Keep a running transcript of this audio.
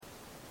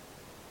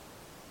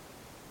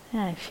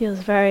yeah, it feels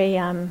very,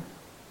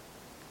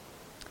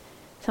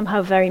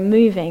 somehow very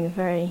moving,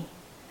 very,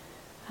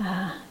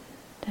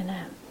 don't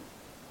know,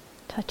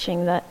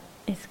 touching. That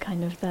is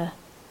kind of we're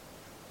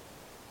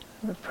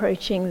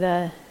approaching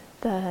the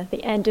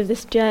end of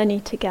this journey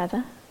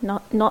together.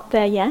 Not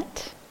there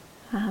yet.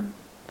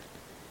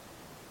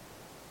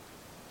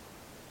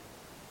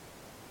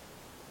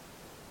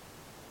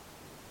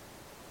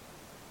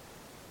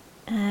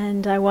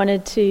 And I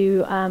wanted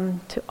to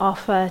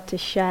offer, to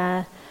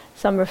share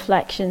some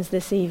reflections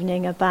this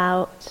evening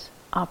about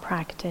our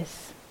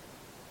practice,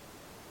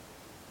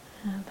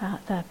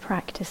 about the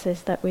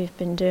practices that we've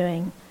been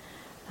doing,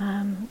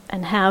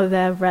 and how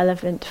they're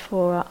relevant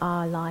for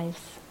our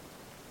lives.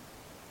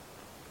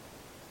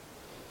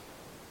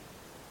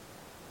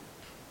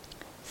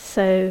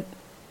 So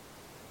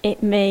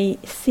it may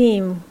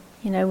seem,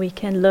 we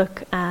can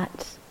look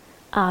at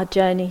our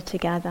journey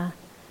together,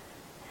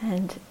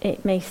 and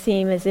it may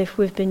seem as if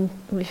we've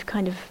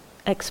kind of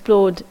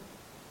explored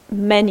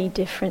many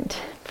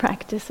different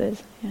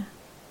practices. Yeah.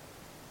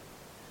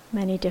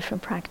 Many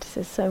different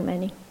practices, so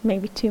many,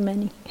 maybe too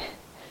many.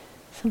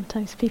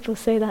 Sometimes people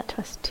say that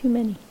to us, too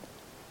many,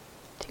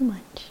 too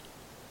much.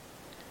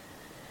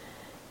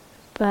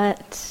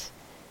 But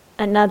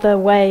another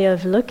way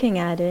of looking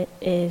at it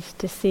is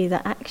to see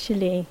that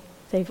actually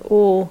they've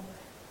all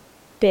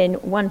been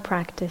one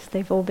practice,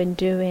 they've all been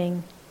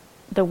doing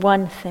the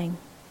one thing.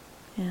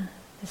 Yeah,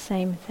 the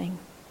same thing.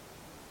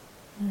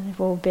 And they've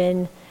all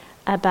been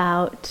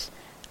about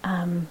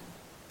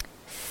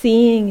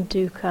seeing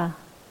dukkha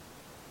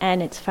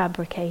and its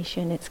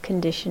fabrication, its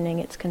conditioning,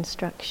 its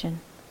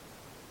construction.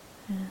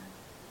 Yeah.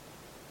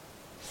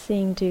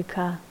 Seeing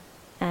dukkha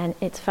and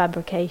its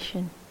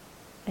fabrication,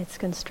 its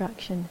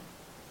construction.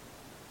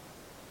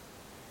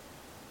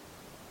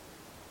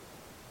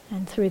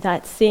 And through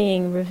that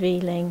seeing,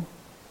 revealing,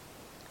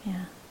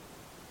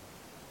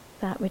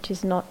 that which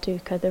is not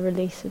dukkha, the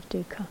release of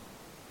dukkha.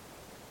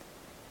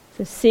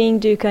 So seeing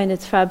dukkha and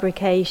its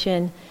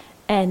fabrication,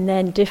 and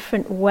then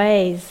different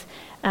ways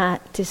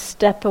to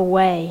step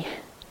away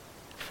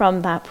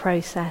from that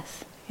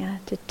process,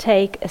 to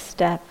take a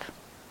step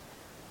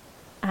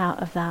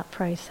out of that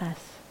process,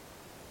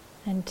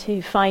 and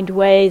to find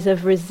ways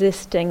of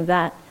resisting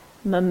that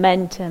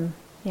momentum,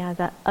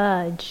 that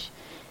urge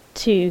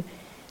to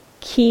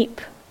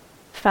keep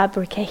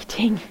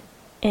fabricating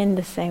in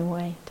the same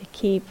way, to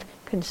keep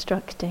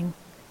constructing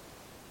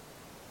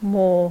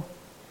more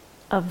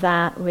of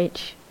that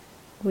which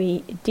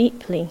we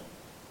deeply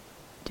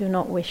do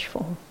not wish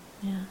for,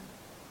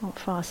 not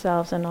for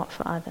ourselves and not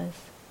for others.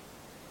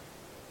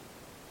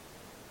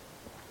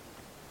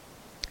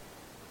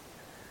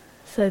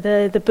 So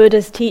the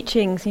Buddha's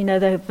teachings,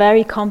 they're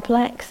very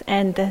complex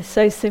and they're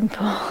so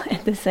simple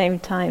at the same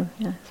time.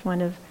 It's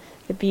one of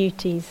the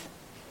beauties.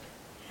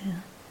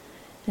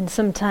 And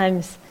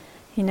sometimes,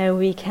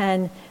 we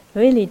can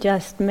really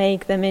just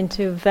make them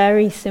into a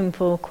very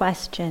simple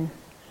question.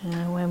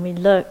 When we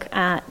look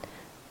at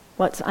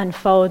what's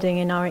unfolding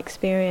in our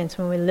experience,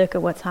 when we look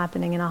at what's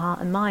happening in our heart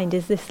and mind,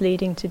 is this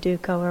leading to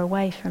dukkha or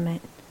away from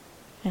it?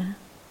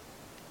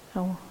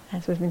 Or,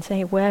 as we've been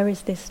saying, where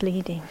is this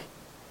leading?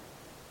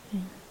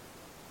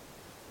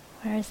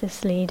 Where is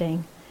this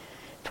leading?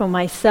 For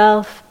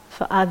myself,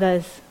 for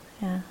others,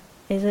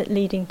 is it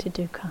leading to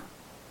dukkha?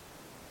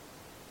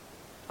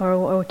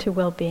 Or to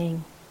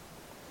well-being?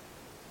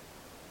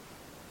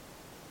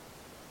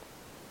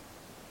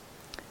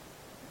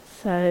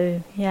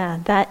 So,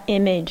 that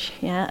image,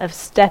 of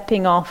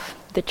stepping off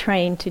the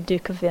train to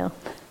Dukhaville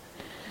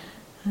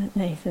that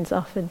Nathan's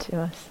offered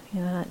to us,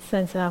 that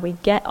sense of how we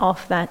get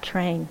off that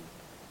train.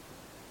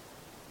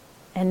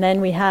 And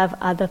then we have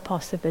other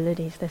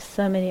possibilities. There's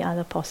so many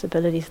other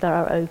possibilities that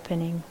are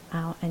opening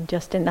out, and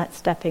just in that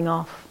stepping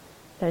off,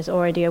 there's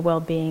already a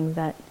well-being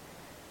that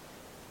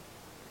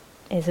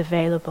is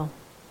available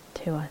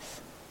to us.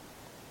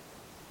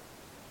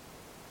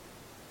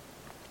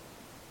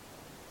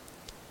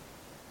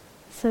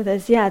 So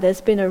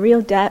there's been a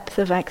real depth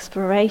of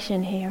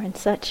exploration here, and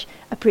such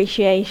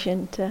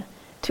appreciation to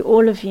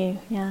all of you,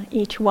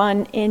 each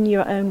one in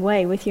your own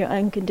way, with your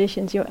own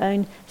conditions, your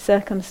own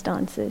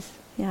circumstances,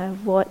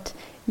 what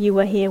you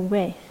were here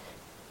with,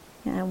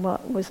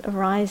 what was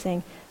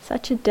arising.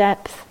 Such a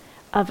depth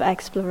of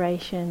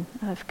exploration,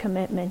 of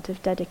commitment,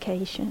 of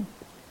dedication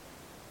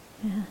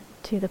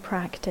to the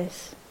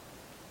practice,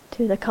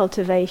 to the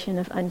cultivation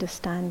of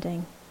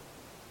understanding.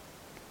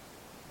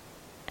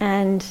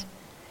 And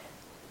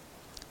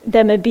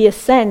there may be a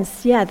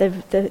sense,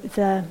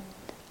 the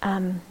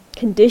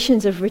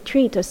conditions of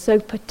retreat are so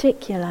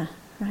particular,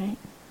 right?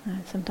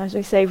 Sometimes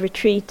we say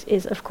retreat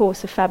is, of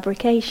course, a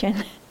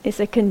fabrication.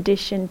 It's a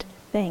conditioned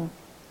thing.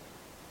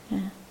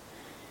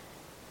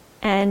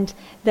 And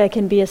there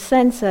can be a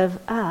sense of,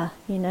 so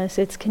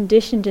it's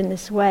conditioned in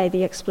this way.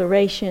 The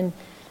exploration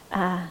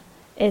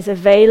is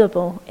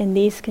available in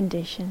these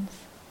conditions.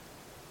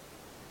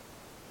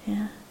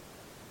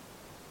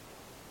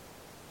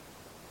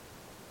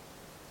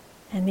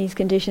 And these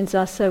conditions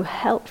are so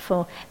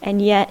helpful,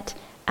 and yet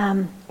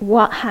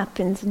what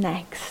happens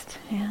next?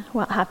 Yeah?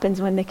 What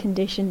happens when the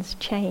conditions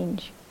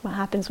change? What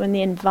happens when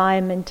the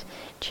environment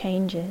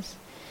changes?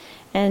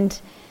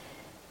 And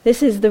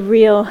this is the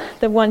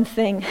one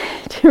thing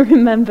to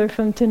remember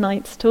from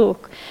tonight's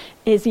talk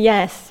is,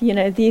 yes,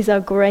 these are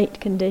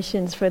great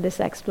conditions for this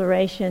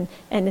exploration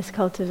and this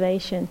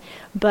cultivation.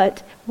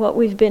 But what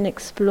we've been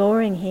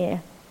exploring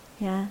here,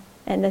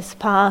 and this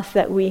path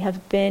that we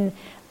have been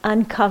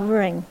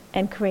uncovering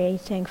and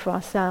creating for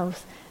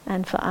ourselves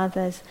and for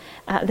others,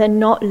 they're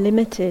not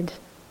limited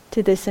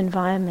to this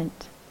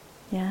environment.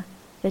 Yeah,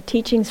 they're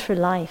teachings for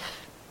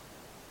life.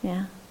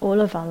 Yeah,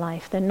 all of our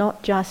life. They're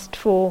not just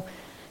for,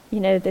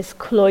 this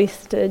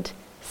cloistered,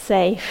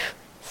 safe,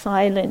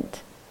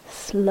 silent,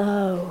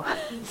 slow,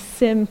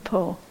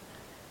 simple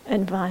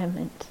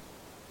environment.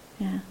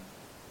 Yeah,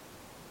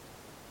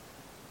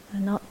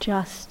 they're not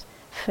just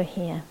for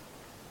here.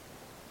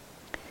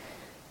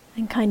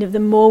 And kind of the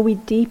more we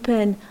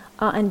deepen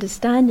our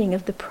understanding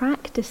of the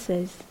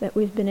practices that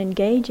we've been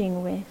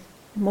engaging with,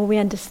 the more we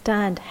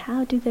understand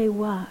how do they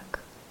work.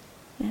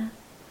 Yeah,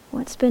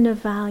 what's been of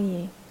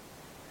value.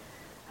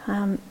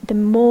 The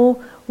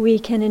more we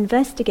can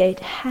investigate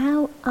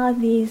how are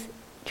these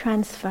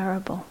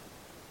transferable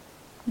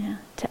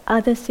to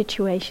other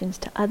situations,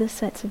 to other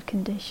sets of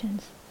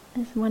conditions.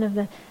 It's one of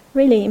the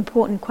really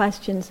important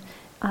questions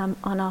on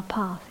our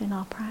path, in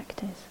our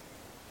practice.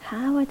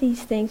 How are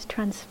these things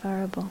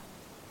transferable?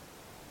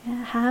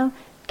 Yeah, how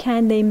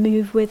can they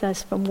move with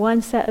us from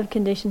one set of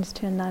conditions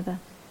to another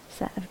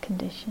set of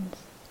conditions?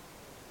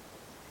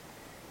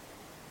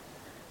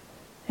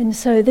 And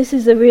so this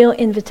is a real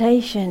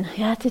invitation.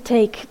 You have to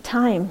take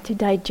time to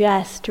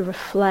digest, to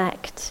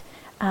reflect,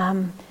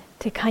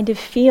 to kind of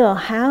feel,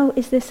 how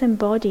is this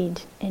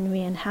embodied in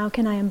me and how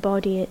can I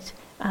embody it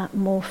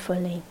more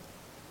fully?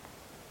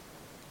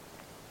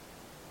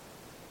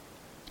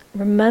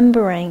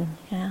 Remembering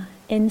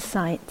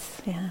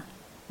insights,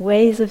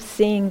 ways of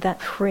seeing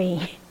that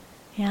free,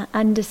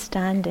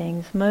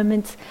 understandings,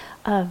 moments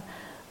of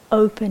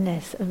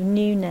openness, of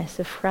newness,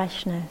 of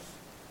freshness,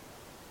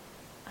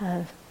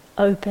 of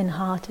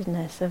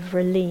open-heartedness, of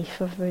relief,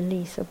 of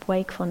release, of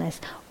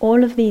wakefulness.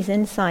 All of these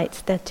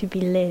insights, they're to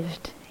be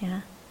lived.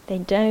 They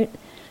don't,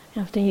 I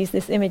have to use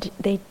this image,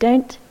 they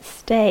don't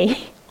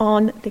stay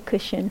on the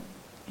cushion.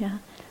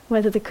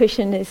 Whether the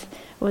cushion is,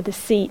 or the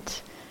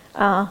seat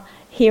are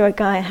here at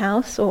Gaia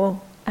House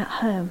or at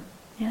home.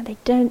 They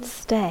don't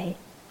stay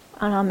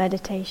on our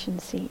meditation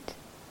seat.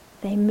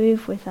 They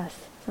move with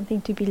us,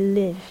 something to be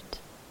lived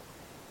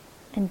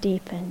and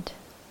deepened.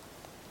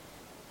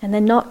 And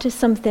they're not just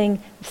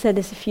something, I've said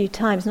this a few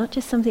times, not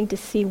just something to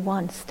see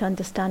once, to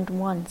understand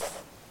once.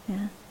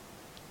 I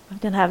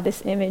often have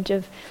this image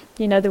of,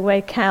 the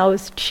way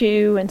cows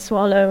chew and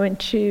swallow and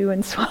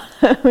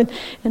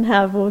and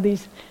have all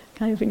these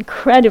kind of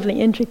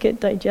incredibly intricate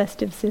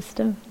digestive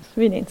systems. It's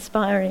really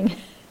inspiring.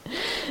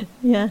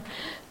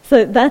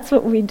 So that's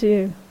what we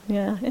do,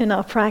 in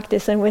our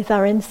practice and with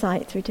our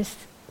insights. We just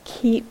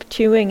keep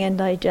chewing and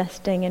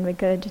digesting and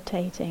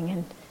regurgitating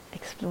and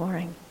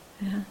exploring.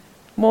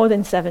 More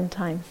than 7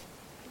 times,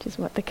 which is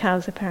what the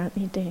cows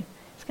apparently do.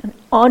 It's an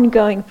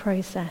ongoing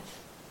process.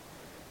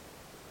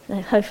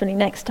 And hopefully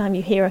next time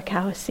you hear a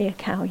cow or see a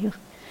cow, you'll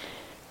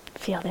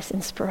feel this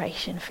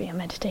inspiration for your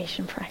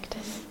meditation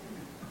practice.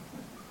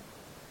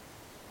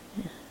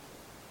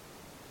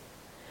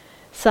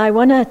 So I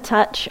want to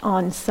touch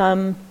on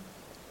some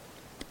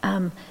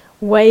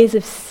ways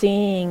of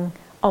seeing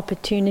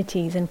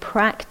opportunities and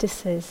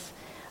practices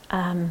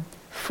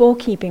for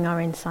keeping our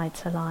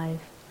insights alive.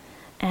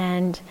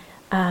 And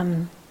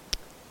kind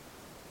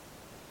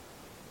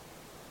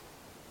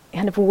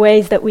of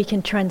ways that we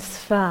can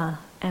transfer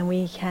and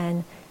we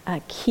can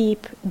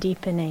keep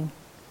deepening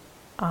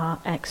our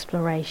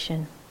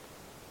exploration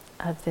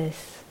of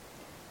this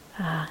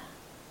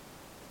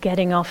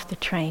getting off the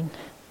train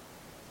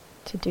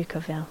to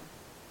Dukkhaville.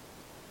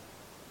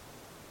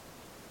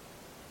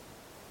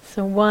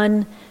 So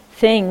one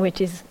thing, which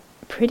is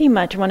pretty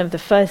much one of the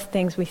first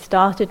things we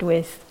started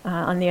with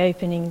on the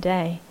opening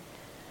day,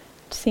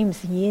 which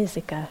seems years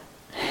ago,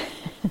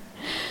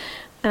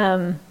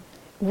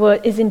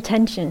 what is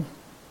intention?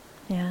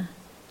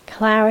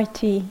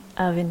 Clarity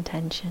of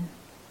intention.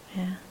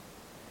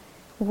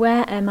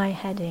 Where am I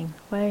heading?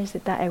 Where is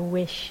it that I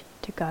wish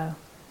to go?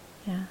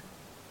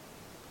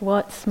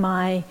 What's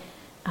my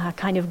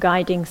kind of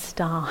guiding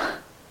star?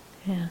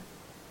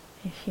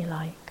 If you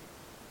like.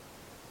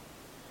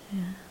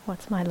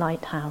 What's my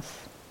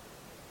lighthouse?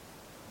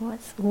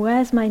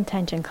 Where's my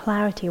intention?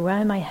 Clarity. Where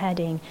am I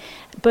heading?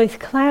 Both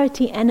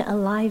clarity and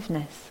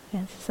aliveness.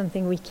 It's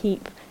something we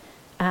keep.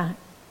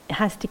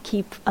 Has to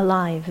keep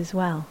alive as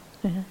well.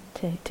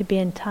 To be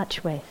in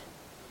touch with.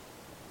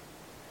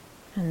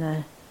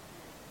 And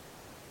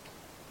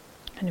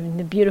kind of in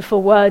the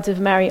beautiful words of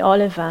Mary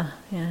Oliver,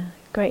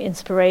 great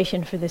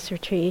inspiration for this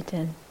retreat,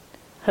 and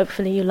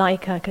hopefully you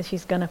like her because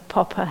she's going to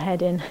pop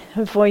her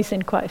voice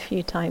in quite a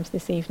few times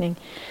this evening.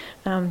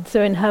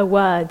 So in her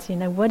words,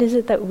 what is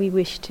it that we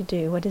wish to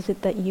do? What is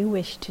it that you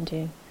wish to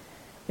do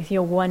with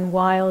your one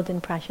wild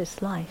and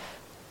precious life?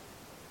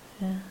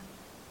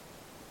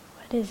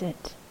 What is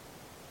it?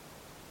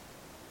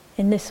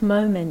 In this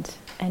moment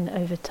and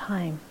over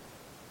time.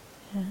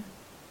 Yeah.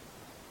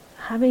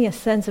 Having a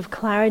sense of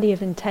clarity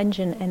of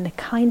intention and the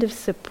kind of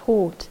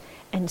support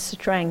and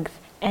strength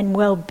and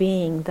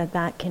well-being that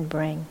that can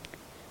bring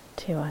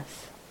to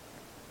us.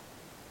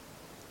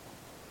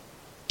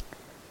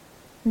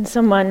 And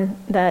someone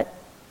that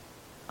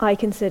I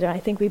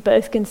think we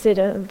both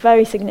consider a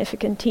very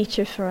significant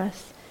teacher for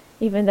us,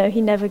 even though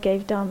he never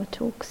gave Dharma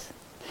talks.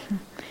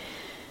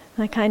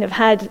 I kind of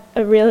had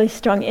a really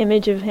strong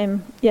image of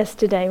him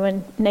yesterday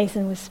when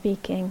Nathan was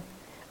speaking.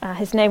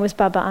 His name was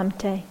Baba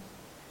Amte.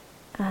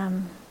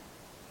 And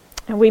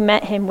we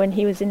met him when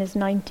he was in his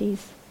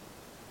 90s.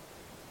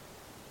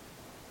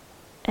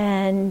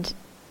 And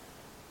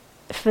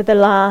for the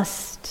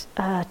last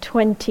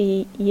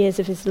 20 years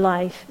of his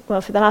life,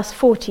 well, for the last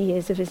 40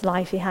 years of his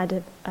life, he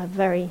had a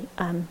very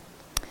kind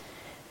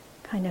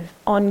of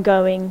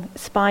ongoing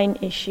spine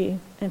issue.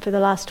 And for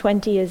the last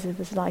 20 years of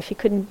his life, he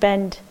couldn't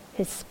bend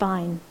his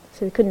spine,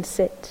 so he couldn't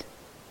sit.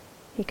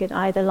 He could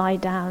either lie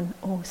down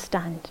or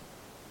stand.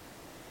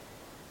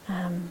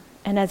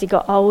 And as he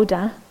got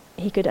older,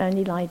 he could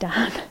only lie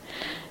down.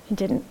 He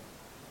didn't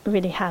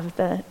really have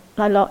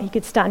he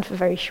could stand for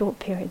very short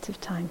periods of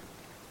time.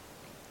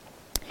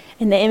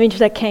 And the image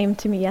that came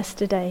to me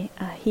yesterday,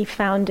 he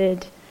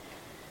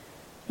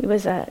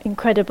was an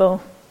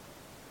incredible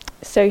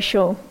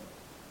social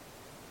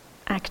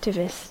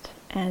activist,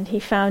 and he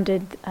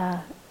founded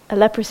a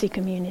leprosy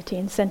community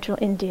in central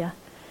India.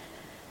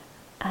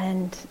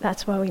 And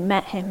that's where we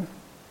met him.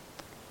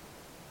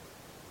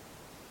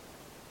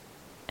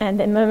 And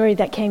the memory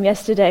that came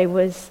yesterday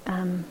was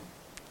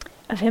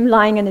of him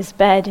lying in his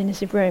bed in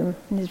his room,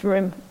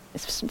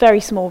 it's a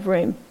very small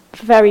room,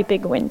 very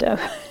big window,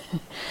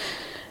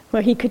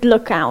 where he could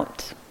look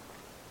out.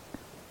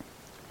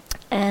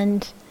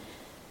 And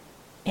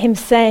him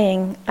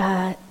saying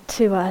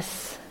to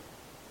us,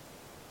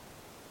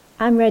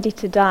 I'm ready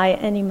to die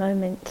at any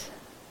moment,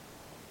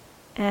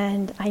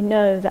 and I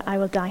know that I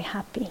will die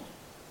happy.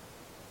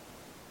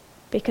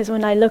 Because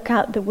when I look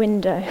out the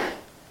window,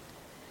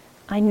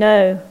 I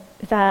know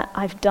that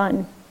I've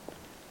done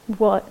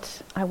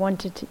what I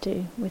wanted to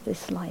do with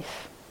this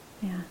life,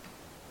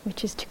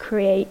 which is to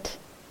create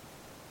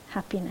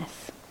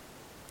happiness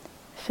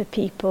for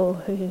people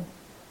who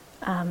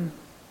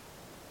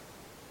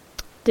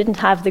didn't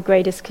have the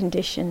greatest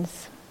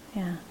conditions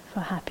for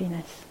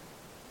happiness.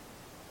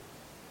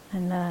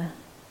 And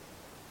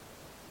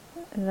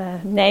the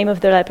name of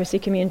the leprosy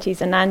community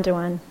is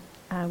Anandawan,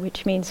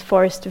 which means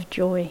forest of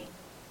joy.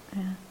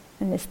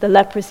 And it's the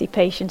leprosy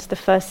patients, the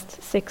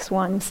first 6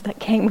 ones that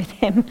came with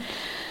him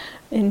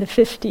in the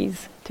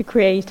 50s to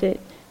create it,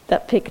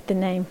 that picked the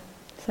name.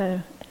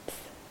 So it's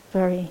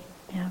very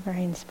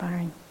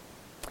inspiring.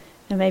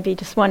 And maybe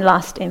just one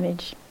last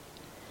image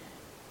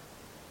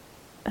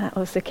that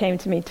also came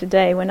to me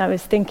today when I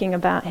was thinking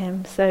about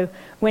him. So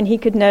when he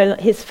could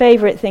his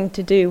favorite thing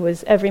to do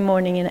was every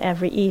morning and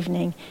every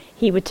evening,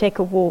 he would take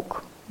a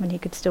walk, when he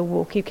could still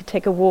walk. He could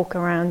take a walk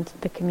around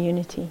the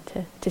community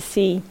to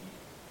see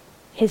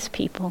his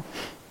people.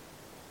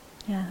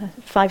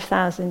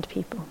 5,000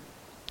 people.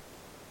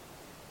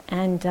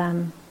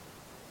 And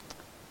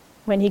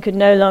when he could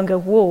no longer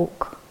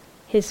walk,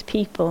 his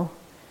people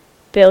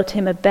built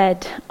him a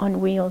bed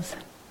on wheels,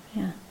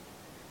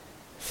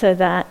 so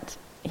that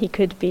he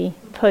could be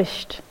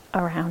pushed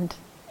around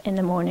in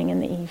the morning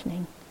and the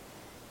evening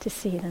to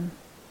see them.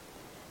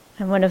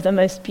 And one of the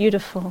most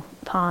beautiful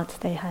parts,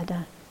 they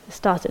had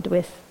started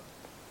with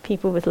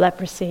people with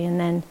leprosy, and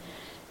then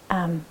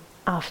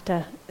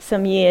after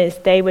some years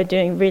they were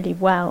doing really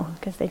well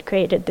because they'd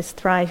created this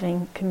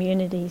thriving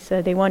community,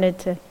 so they wanted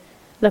to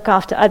look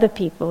after other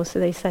people, so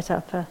they set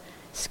up a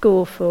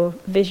school for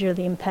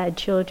visually impaired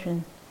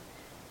children,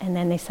 and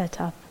then they set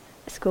up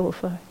a school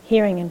for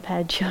hearing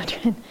impaired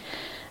children.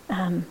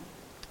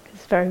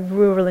 It's a very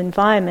rural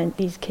environment.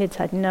 These kids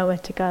had nowhere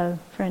to go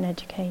for an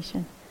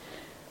education.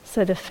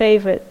 So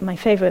my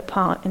favorite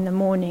part in the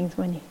mornings,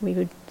 when we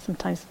would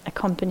sometimes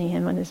accompany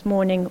him on his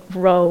morning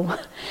roll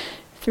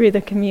through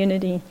the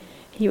community,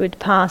 he would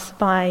pass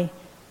by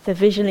the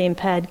visually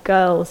impaired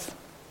girls'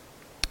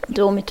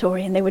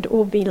 dormitory, and they would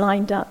all be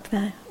lined up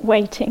there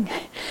waiting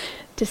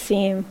to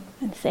see him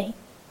and say,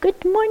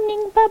 "Good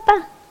morning,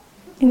 Baba,"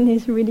 in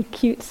these really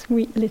cute,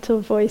 sweet little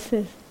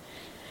voices.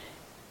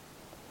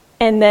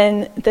 And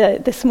then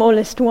the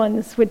smallest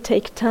ones would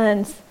take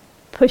turns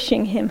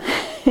pushing him.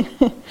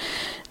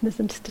 There's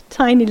just a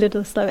tiny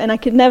little slope, and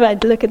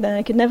I'd look at them,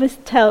 I could never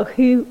tell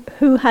who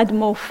had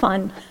more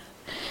fun,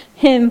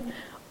 him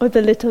or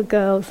the little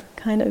girls,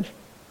 kind of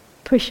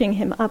pushing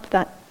him up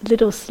that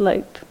little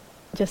slope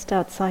just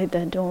outside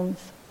their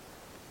dorms.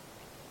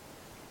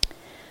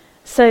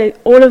 So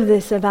all of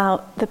this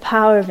about the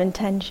power of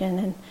intention,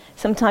 and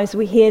sometimes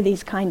we hear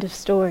these kind of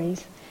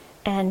stories,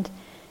 and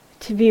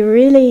to be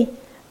really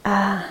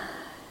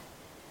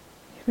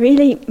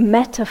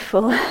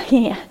metaphor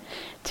here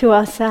to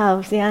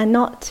ourselves,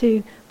 not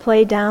to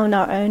play down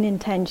our own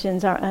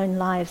intentions, our own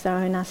lives, our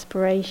own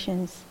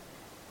aspirations,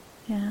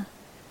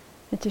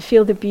 to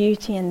feel the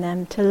beauty in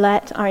them, to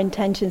let our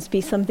intentions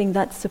be something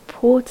that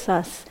supports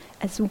us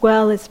as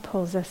well as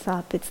pulls us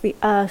up. It's the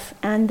earth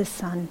and the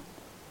sun.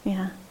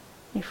 Yeah.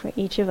 If for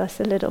each of us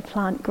a little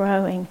plant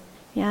growing.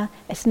 Yeah.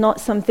 It's not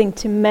something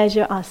to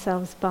measure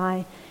ourselves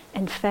by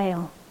and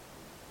fail.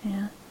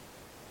 Yeah.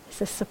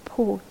 It's a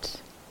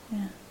support.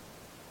 Yeah.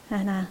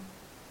 And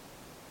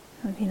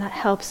something that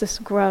helps us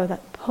grow,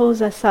 that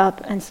pulls us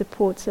up and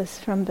supports us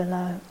from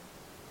below.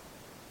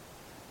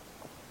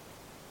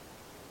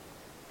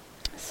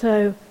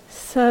 So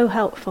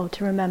helpful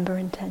to remember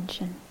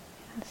intention.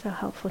 So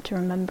helpful to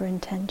remember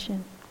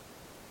intention.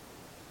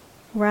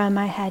 Where am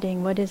I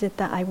heading? What is it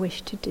that I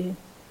wish to do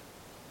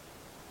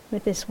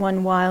with this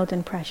one wild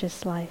and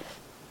precious life?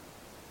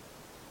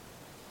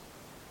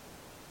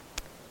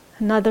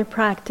 Another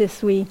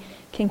practice we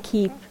can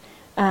keep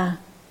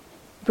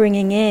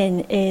bringing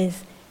in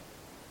is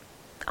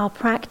our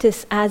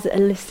practice as a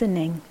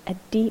listening, a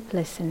deep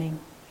listening.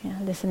 Yeah,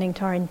 listening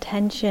to our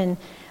intention,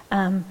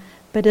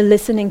 but a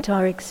listening to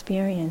our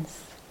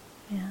experience.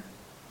 Yeah.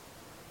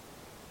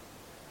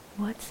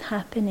 What's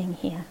happening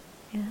here?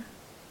 Yeah.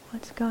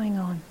 What's going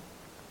on?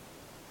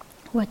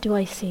 What do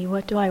I see?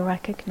 What do I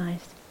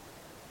recognize?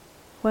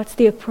 What's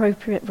the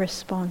appropriate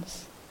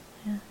response?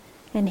 Yeah.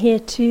 And here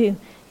too,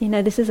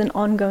 this is an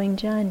ongoing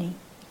journey.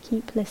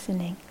 Keep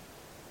listening.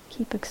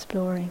 Keep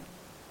exploring.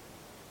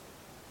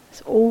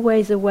 There's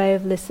always a way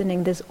of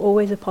listening. There's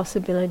always a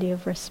possibility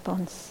of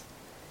response,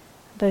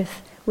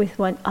 both with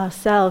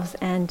ourselves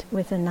and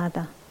with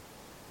another.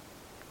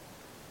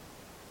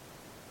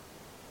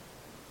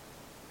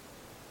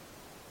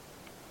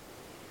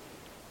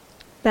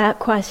 That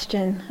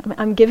question,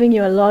 I'm giving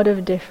you a lot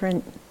of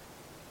different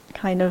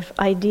kind of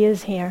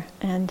ideas here,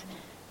 and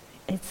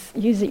it's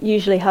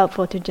usually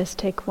helpful to just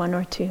take one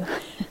or two.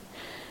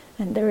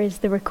 And there is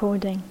the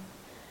recording.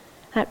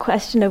 That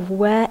question of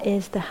where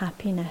is the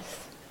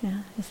happiness?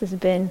 Yeah, this has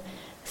been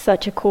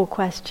such a cool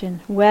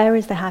question. Where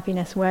is the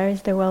happiness? Where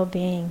is the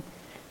well-being?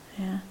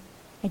 Yeah.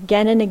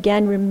 Again and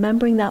again,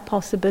 remembering that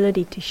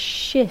possibility to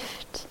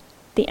shift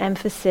the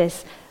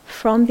emphasis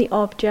from the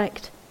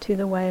object to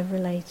the way of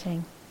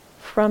relating.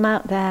 From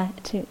out there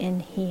to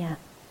in here.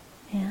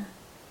 Yeah.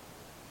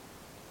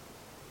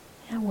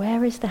 Yeah,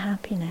 where is the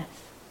happiness?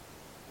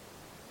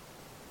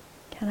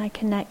 Can I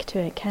connect to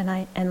it? Can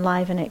I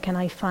enliven it? Can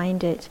I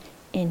find it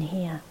in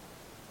here?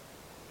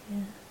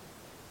 Yeah.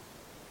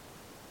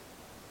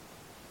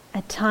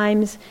 At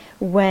times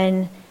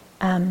when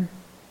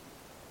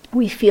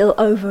we feel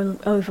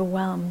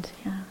overwhelmed,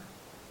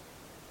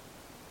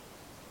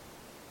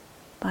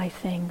 by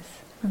things,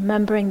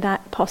 remembering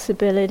that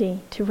possibility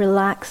to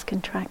relax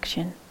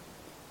contraction.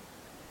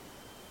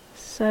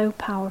 So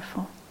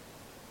powerful.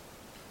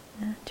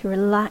 To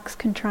relax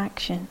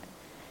contraction.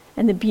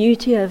 And the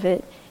beauty of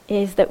it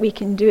is that we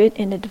can do it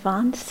in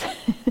advance.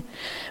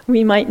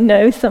 We might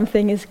know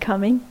something is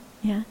coming,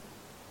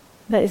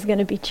 that is going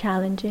to be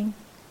challenging.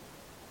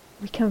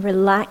 We can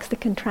relax the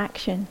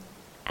contraction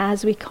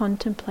as we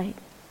contemplate.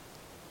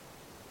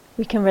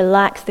 We can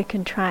relax the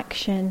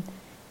contraction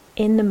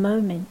in the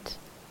moment,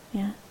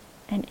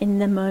 and in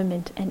the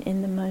moment, and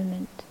in the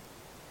moment.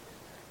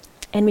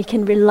 And we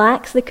can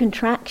relax the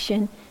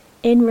contraction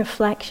in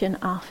reflection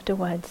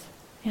afterwards.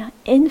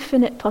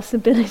 Infinite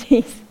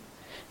possibilities.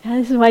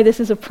 This is why this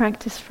is a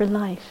practice for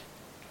life.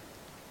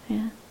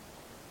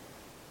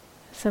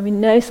 So we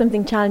know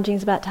something challenging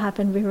is about to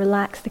happen, we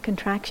relax the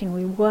contraction,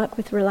 we work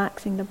with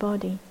relaxing the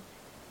body.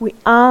 We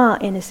are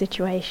in a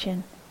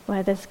situation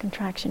where there's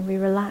contraction, we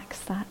relax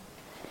that.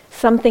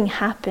 Something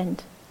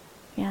happened,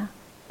 we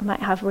might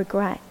have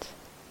regret.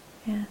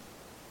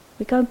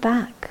 We go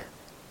back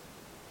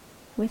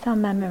with our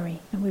memory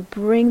and we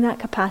bring that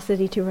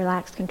capacity to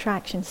relax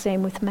contraction.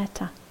 Same with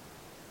metta.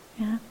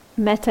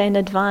 Metta in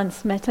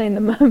advance, metta in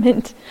the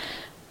moment,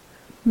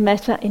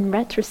 metta in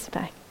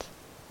retrospect.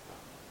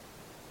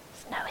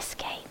 There's no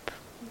escape.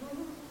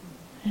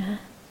 You can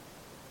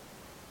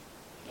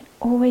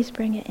always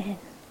bring it in.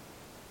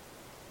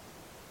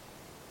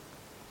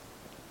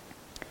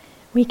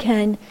 We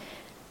can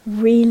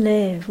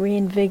relive,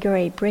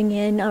 reinvigorate, bring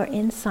in our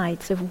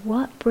insights of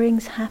what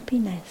brings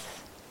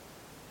happiness.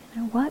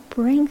 What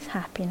brings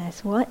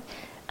happiness? What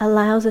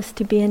allows us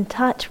to be in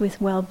touch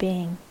with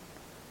well-being?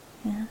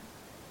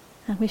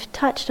 And we've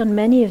touched on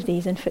many of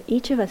these, and for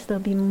each of us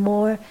there'll be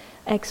more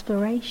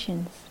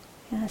explorations.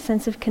 A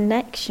sense of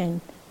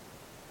connection,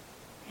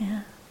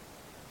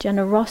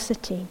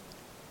 generosity,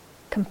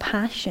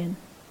 compassion,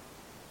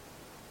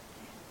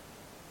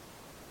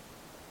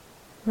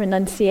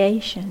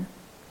 renunciation,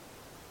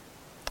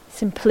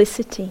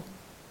 simplicity,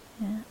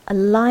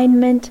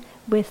 alignment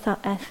with our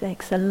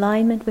ethics,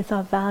 alignment with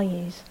our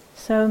values.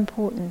 So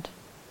important.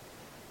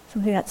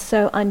 Something that's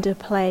so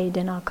underplayed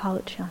in our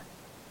culture.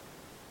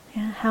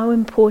 How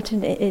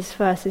important it is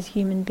for us as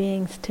human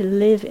beings to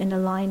live in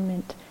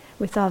alignment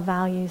with our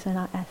values and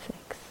our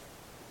ethics.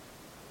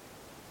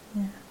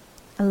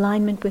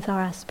 Alignment with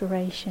our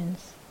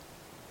aspirations.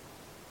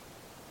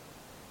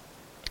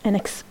 And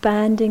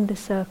expanding the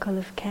circle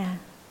of care.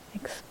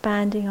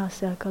 expanding our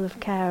circle of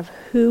care of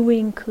who we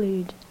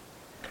include,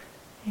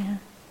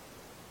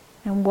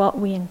 and what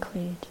we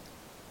include.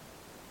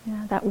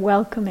 That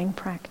welcoming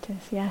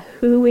practice,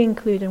 who we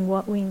include and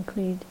what we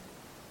include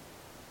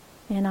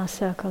in our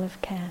circle of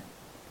care.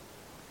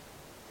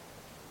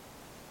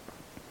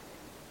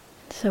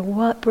 So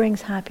what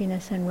brings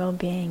happiness and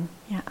well-being?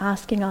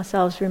 Asking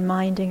ourselves,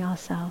 reminding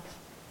ourselves,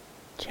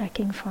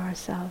 checking for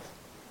ourselves,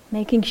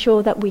 making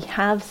sure that we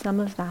have some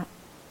of that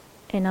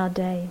in our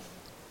days.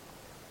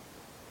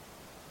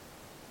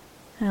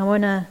 And I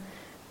want to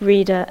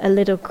read a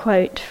little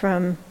quote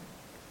from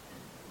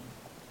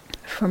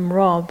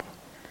Rob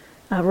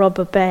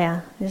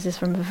Bear. This is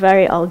from a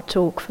very old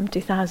talk from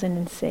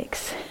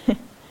 2006.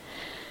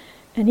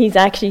 And he's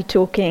actually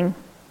talking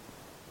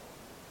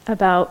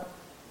about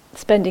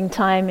spending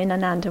time in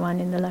Anandawan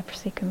in the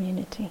leprosy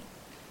community.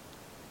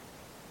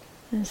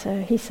 And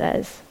so he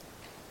says,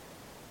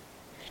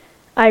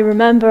 I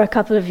remember a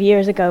couple of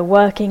years ago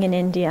working in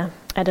India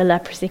at a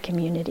leprosy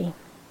community.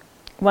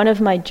 One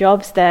of my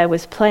jobs there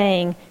was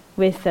playing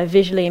with the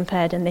visually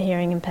impaired and the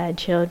hearing impaired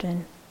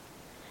children.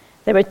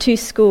 There were 2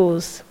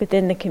 schools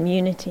within the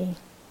community.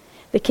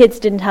 The kids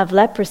didn't have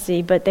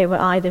leprosy, but they were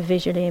either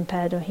visually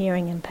impaired or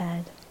hearing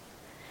impaired.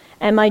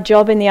 And my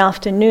job in the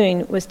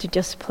afternoon was to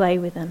just play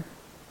with them.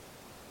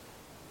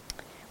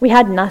 We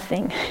had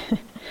nothing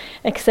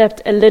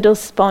except a little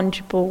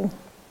sponge ball.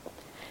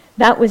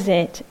 That was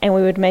it, and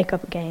we would make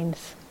up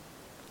games.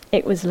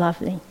 It was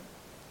lovely.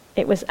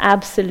 It was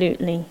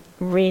absolutely,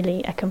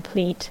 really a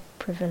complete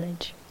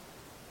privilege.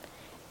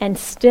 And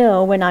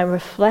still, when I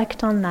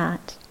reflect on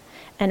that,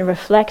 and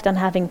reflect on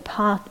having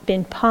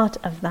been part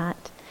of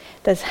that,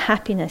 there's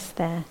happiness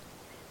there,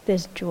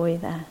 there's joy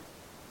there.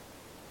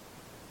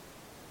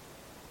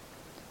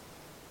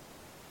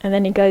 And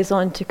then he goes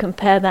on to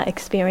compare that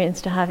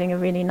experience to having a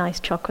really nice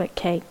chocolate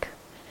cake,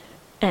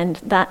 and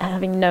that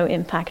having no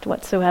impact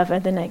whatsoever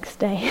the next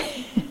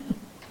day.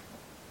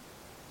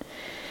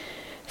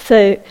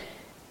 So,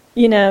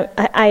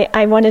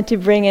 I wanted to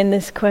bring in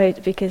this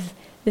quote because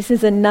this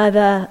is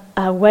another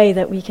way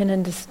that we can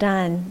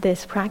understand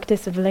this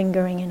practice of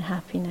lingering in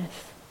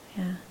happiness.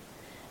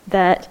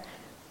 That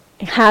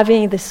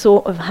having the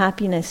sort of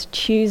happiness,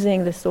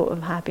 choosing the sort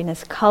of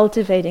happiness,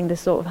 cultivating the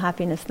sort of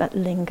happiness that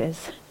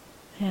lingers.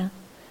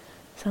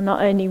 So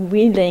not only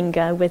we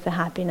linger with the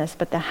happiness,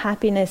 but the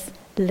happiness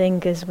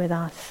lingers with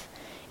us.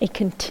 It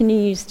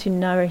continues to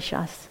nourish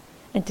us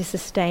and to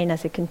sustain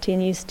us. It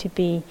continues to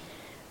be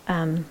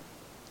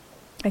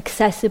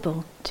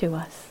accessible to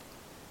us.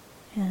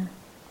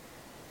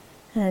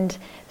 And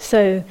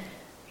so,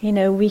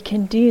 we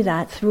can do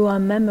that through our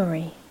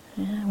memory.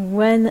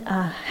 When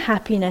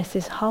happiness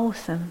is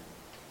wholesome,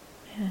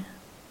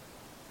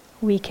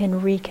 we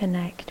can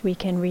reconnect, we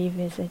can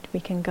revisit,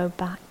 we can go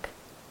back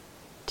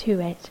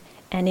to it,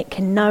 and it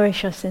can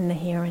nourish us in the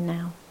here and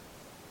now.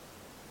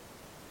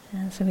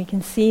 And so we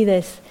can see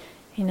this,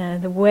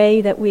 the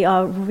way that we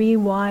are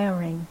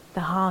rewiring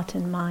the heart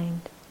and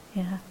mind,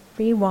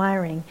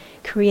 rewiring,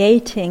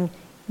 creating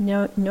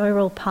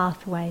neural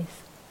pathways,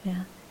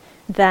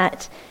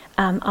 that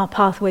are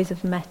pathways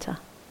of metta,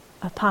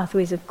 are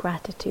pathways of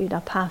gratitude,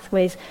 are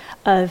pathways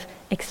of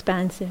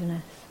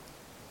expansiveness,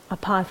 are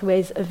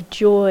pathways of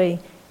joy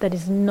that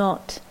is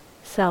not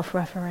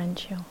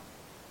self-referential.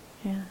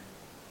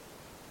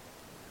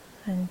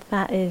 And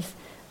that is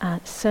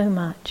so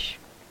much.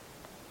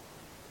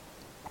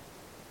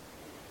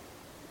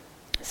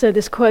 So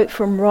this quote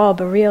from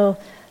Rob, a real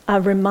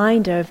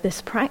reminder of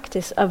this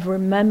practice of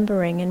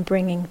remembering and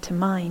bringing to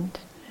mind.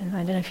 And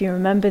I don't know if you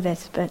remember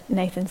this, but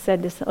Nathan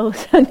said this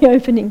also in the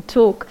opening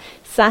talk.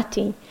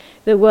 Sati,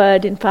 the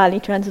word in Pali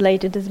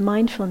translated as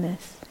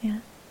mindfulness.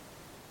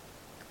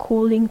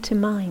 Calling to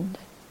mind.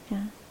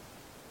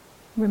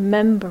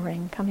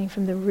 Remembering, coming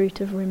from the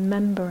root of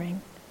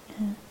remembering.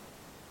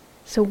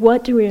 So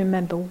what do we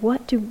remember?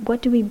 What do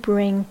we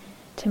bring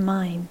to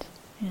mind?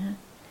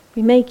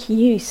 We make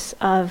use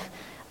of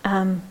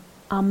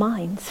our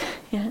minds.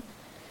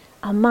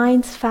 Our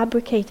minds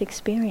fabricate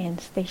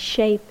experience. They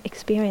shape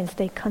experience.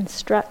 They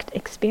construct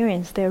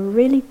experience. They're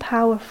really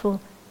powerful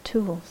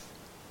tools.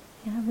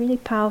 Really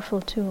powerful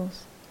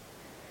tools.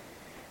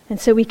 And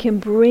so we can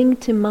bring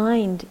to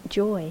mind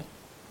joy.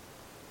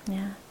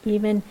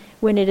 Even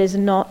when it is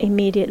not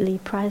immediately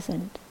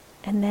present.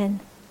 And then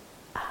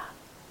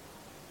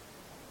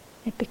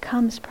it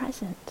becomes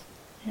present.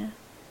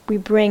 We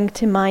bring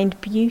to mind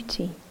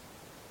beauty.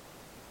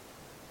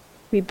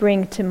 We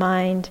bring to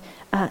mind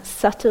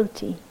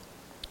subtlety,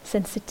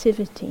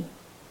 sensitivity,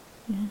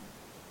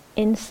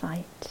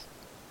 insight.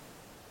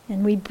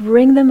 And we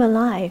bring them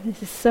alive.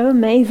 This is so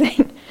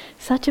amazing.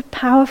 Such a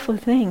powerful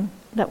thing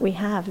that we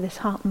have, this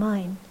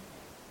heart-mind.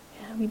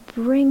 We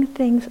bring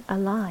things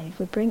alive.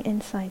 We bring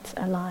insights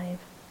alive.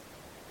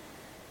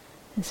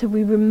 And so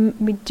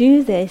we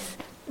do this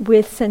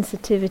with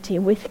sensitivity,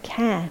 with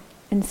care,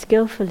 and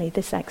skillfully,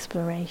 this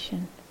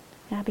exploration.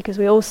 Because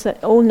we also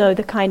all know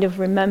the kind of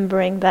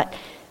remembering that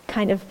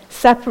kind of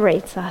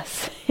separates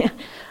us.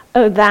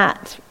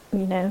 That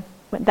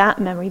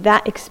memory,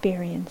 that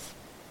experience.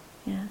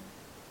 Yeah.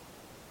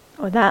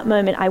 Or that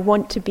moment, I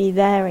want to be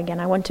there again,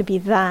 I want to be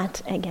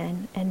that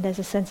again, and there's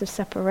a sense of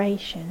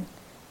separation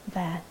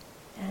there.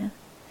 Yeah?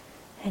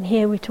 And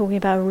here we're talking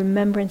about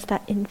remembrance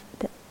that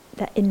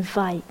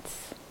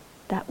invites,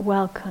 that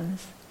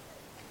welcomes.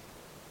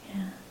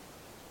 Yeah.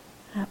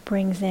 That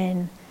brings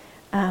in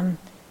a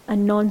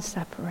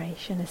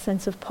non-separation, a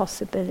sense of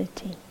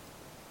possibility.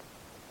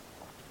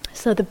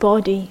 So the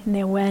body and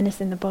the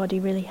awareness in the body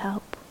really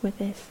help with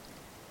this.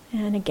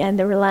 And again,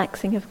 the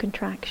relaxing of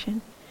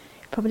contraction.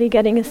 Probably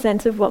getting a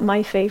sense of what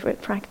my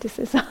favorite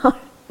practices are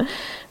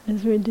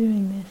as we're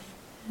doing this.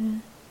 Yeah.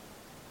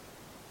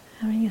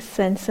 Having a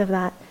sense of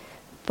that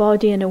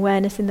body and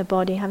awareness in the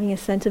body, having a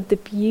sense of the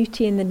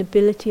beauty and the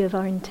nobility of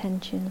our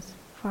intentions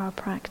for our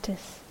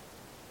practice.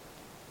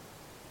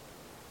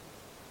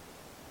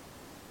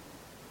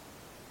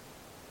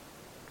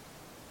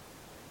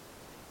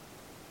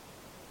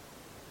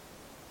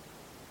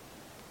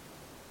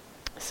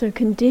 So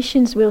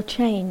conditions will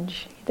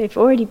change. They've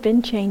already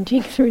been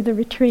changing through the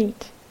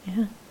retreat.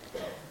 Yeah.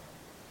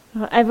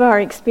 Whatever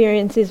our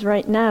experience is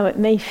right now, it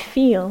may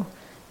feel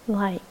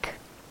like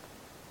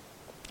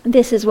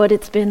this is what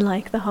it's been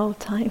like the whole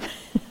time.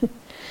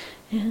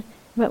 Yeah.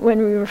 But when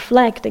we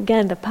reflect,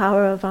 again, the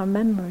power of our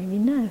memory, we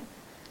know.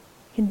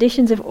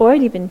 Conditions have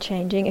already been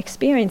changing,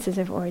 experiences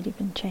have already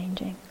been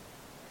changing.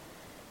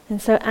 And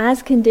so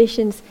as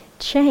conditions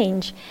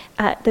change,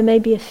 there may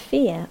be a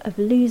fear of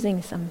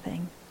losing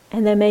something.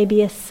 And there may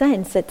be a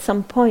sense at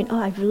some point, oh,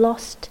 I've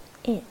lost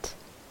it,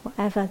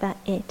 whatever that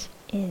it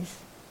is.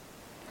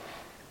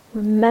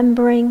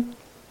 Remembering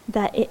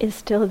that it is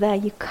still there,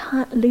 you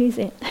can't lose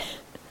it.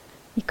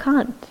 You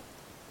can't.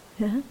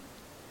 Yeah?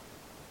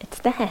 It's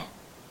there.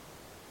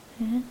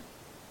 Yeah?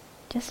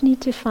 Just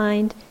need to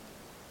find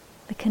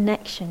the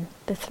connection,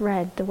 the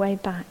thread, the way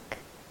back.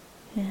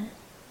 Yeah?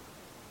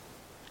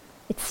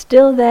 It's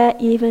still there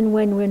even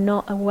when we're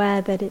not aware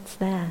that it's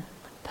there,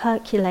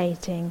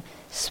 percolating,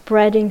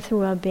 spreading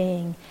through our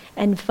being,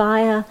 and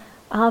via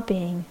our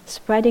being,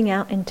 spreading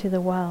out into the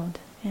world.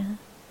 Yeah?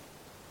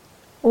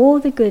 All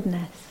the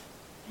goodness,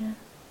 yeah?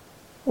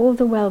 All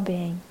the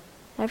well-being,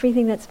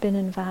 everything that's been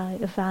in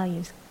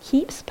values,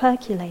 keeps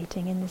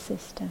percolating in the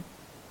system,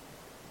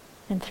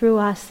 and through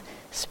us,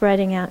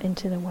 spreading out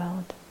into the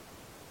world.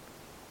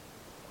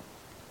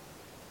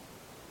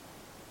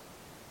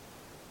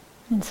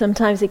 And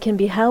sometimes it can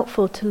be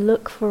helpful to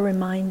look for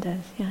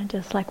reminders, yeah,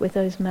 just like with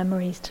those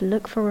memories, to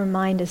look for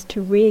reminders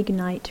to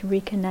reignite, to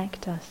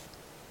reconnect us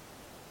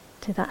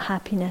to that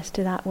happiness,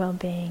 to that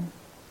well-being.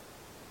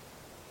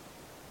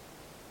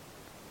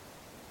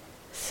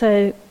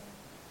 So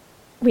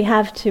we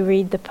have to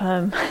read the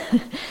poem.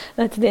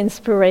 That's the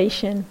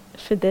inspiration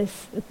for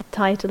this, the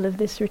title of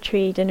this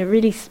retreat, and it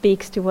really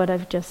speaks to what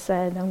I've just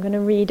said. I'm going to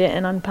read it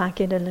and unpack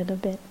it a little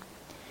bit.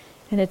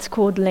 And it's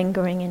called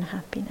Lingering in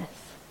Happiness,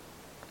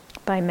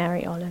 by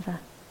Mary Oliver,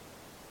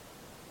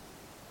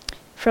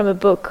 from a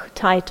book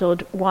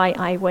titled Why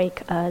I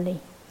Wake Early.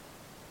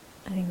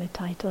 I think the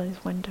title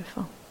is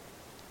wonderful.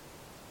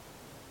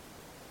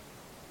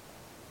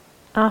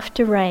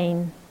 After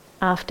rain,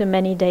 after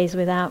many days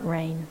without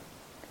rain,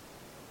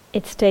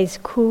 it stays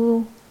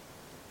cool,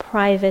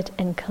 private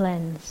and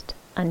cleansed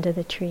under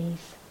the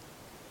trees.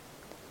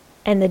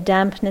 And the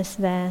dampness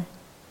there,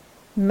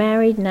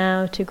 married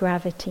now to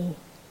gravity,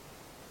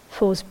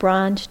 falls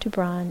branch to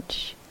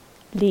branch,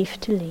 leaf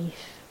to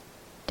leaf,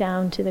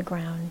 down to the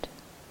ground,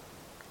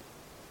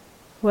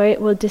 where it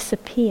will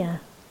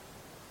disappear,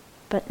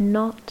 but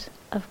not,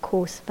 of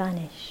course,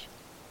 vanish,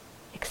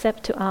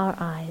 except to our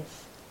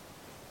eyes.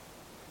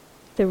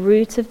 The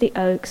roots of the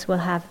oaks will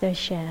have their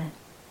share,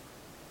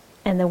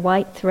 and the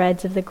white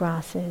threads of the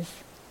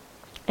grasses,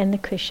 and the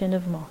cushion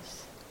of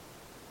moss.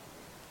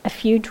 A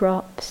few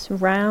drops,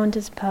 round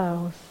as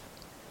pearls,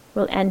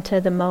 will enter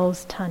the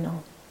mole's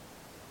tunnel,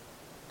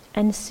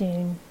 and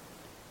soon,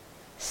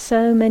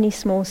 so many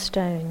small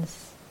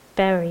stones,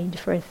 buried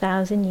for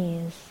 1,000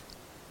 years,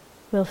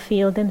 will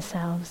feel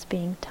themselves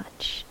being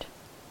touched.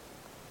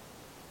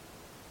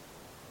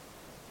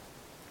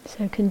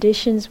 So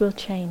conditions will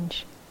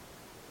change.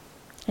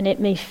 And it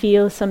may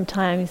feel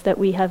sometimes that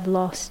we have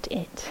lost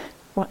it,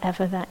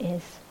 whatever that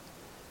is.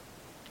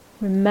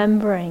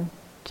 Remembering,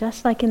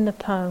 just like in the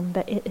poem,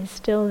 that it is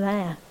still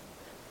there.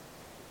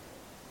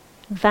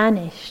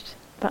 Vanished,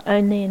 but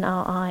only in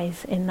our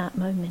eyes in that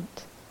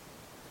moment.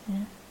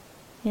 Yeah?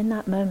 In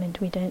that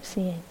moment we don't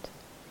see it.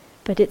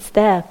 But it's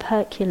there,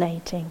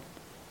 percolating,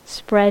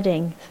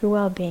 spreading through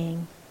our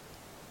being.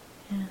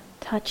 Yeah?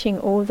 Touching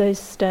all those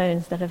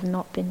stones that have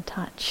not been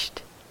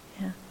touched,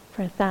 yeah,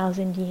 for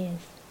 1,000 years.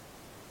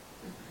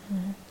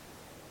 Yeah?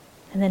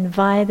 And then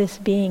via this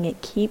being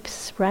it keeps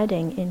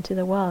spreading into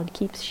the world,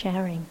 keeps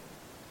sharing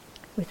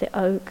with the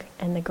oak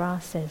and the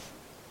grasses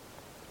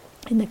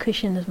and the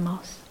cushion of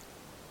moss.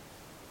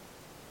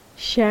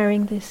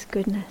 Sharing this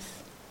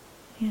goodness.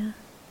 Yeah.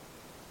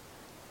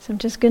 So I'm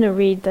just going to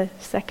read the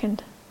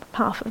second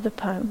half of the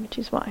poem, which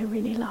is what I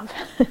really love.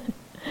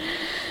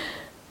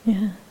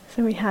 Yeah.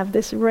 So we have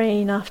this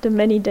rain after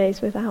many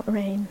days without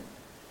rain,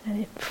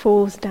 and it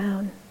falls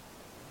down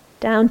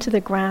down to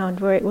the ground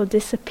where it will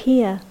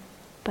disappear,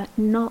 but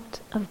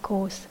not, of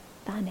course,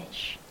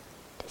 vanish.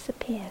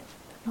 Disappears,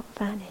 but not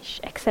vanish,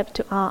 except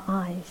to our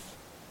eyes.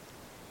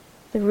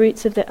 The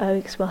roots of the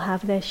oaks will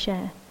have their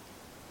share,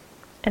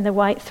 and the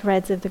white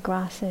threads of the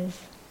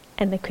grasses,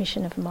 and the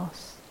cushion of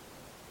moss.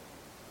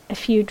 A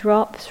few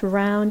drops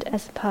round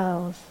as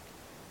pearls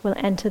will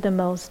enter the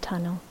mole's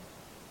tunnel.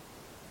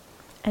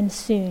 And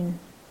soon,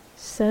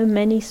 so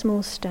many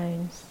small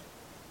stones,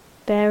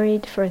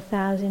 buried for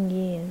 1,000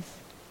 years,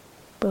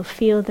 will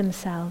feel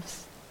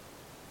themselves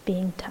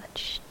being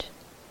touched.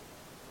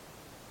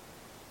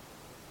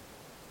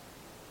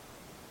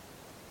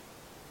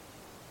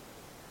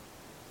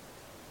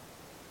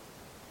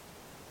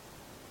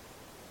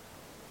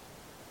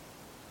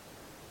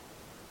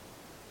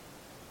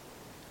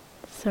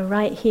 So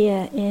right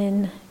here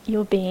in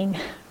your being,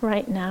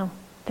 right now,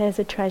 there's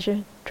a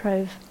treasure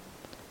trove.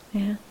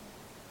 Yeah?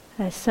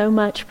 There's so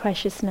much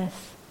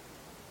preciousness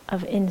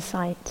of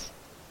insight,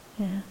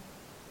 yeah?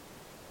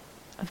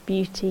 Of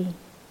beauty,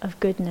 of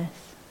goodness,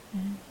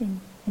 yeah?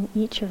 in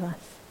each of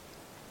us.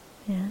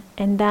 Yeah?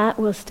 And that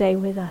will stay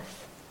with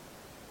us.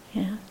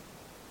 Yeah?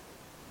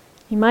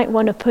 You might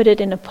want to put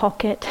it in a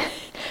pocket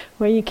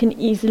where you can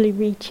easily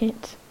reach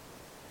it.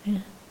 Yeah?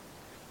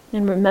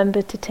 And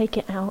remember to take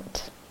it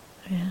out.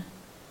 Yeah.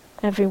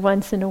 Every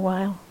once in a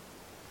while,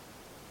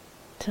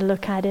 to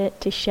look at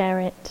it, to share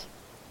it,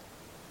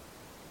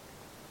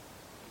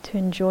 to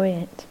enjoy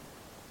it.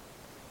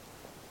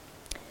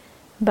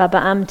 Baba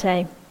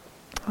Amte,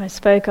 who I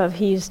spoke of,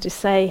 he used to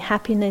say,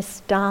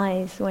 happiness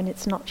dies when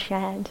it's not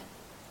shared.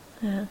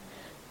 Yeah.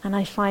 And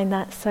I find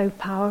that so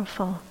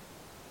powerful.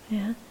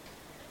 Yeah.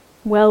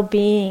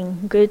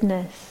 Well-being,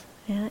 goodness,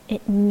 yeah,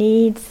 it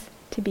needs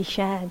to be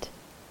shared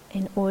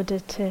in order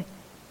to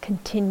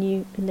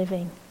continue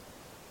living.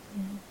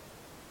 Yeah.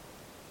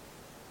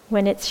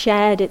 When it's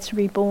shared, it's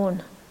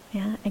reborn,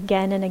 yeah,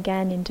 again and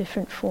again in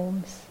different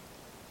forms.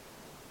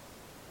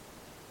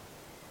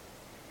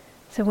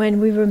 So when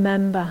we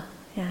remember,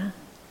 yeah,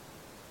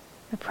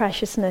 the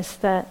preciousness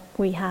that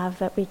we have,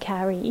 that we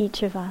carry,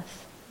 each of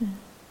us, yeah,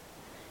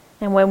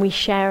 and when we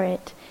share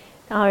it,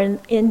 our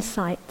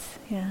insights,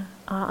 yeah,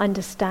 our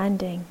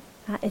understanding,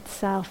 that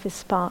itself is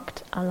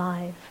sparked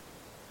alive.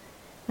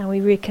 And we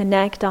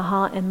reconnect our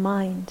heart and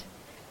mind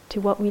to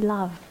what we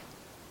love.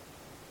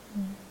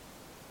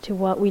 To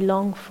what we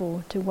long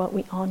for, to what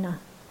we honor.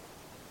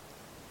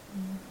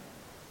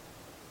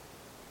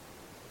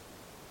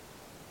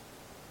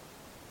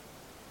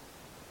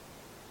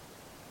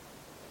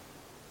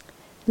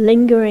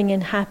 Lingering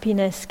in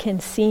happiness can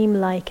seem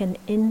like an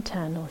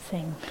internal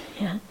thing,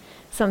 yeah?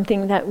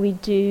 Something that we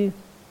do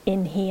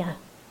in here,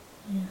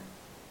 yeah?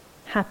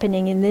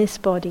 Happening in this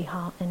body,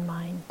 heart and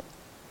mind.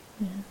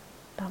 Yeah?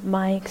 About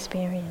my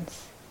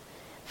experience,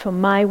 for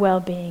my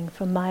well-being,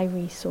 for my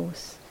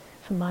resource,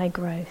 for my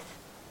growth.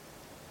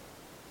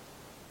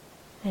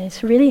 And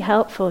it's really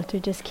helpful to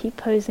just keep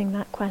posing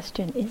that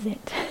question, is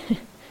it?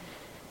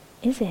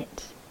 Is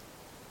it?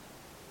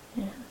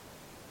 Yeah.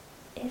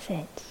 Is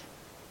it?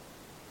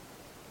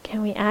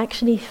 Can we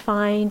actually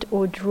find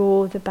or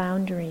draw the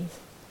boundaries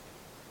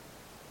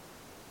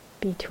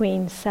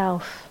between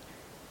self,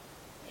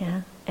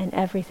 yeah, and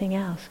everything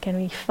else? Can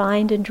we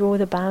find and draw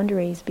the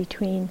boundaries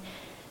between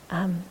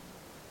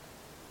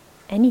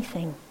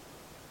anything?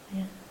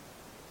 Yeah.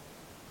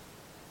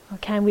 Or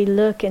can we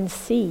look and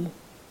see,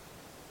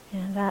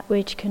 yeah, that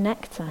which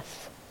connects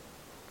us?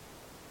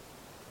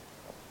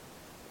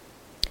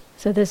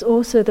 So there's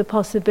also the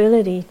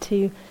possibility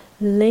to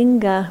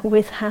linger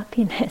with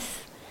happiness,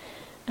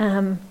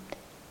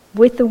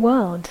 with the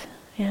world,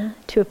 yeah,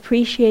 to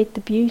appreciate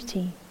the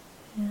beauty,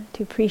 yeah,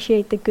 to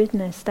appreciate the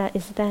goodness that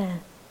is there,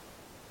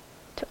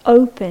 to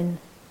open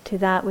to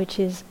that which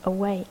is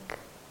awake,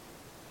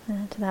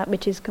 to that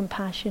which is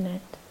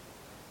compassionate,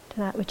 to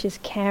that which is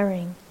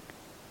caring.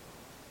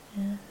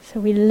 Yeah. So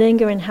we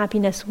linger in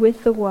happiness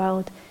with the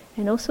world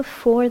and also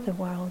for the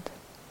world,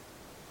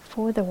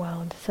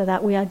 so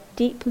that we are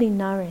deeply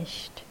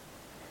nourished,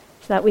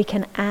 so that we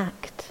can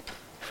act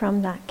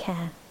from that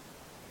care.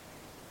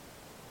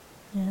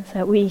 Yeah, so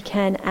that we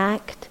can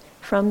act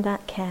from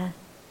that care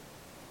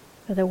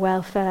for the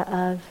welfare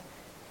of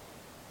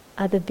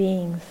other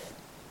beings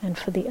and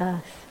for the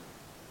earth.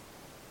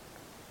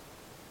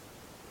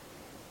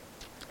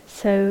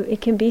 So it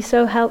can be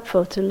so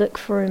helpful to look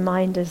for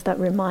reminders that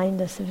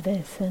remind us of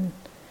this. And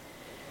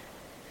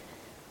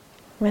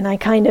when I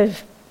kind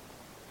of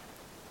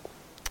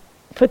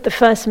put the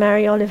first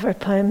Mary Oliver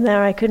poem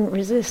there, I couldn't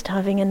resist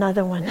having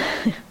another one,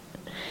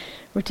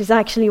 which is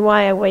actually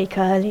Why I Wake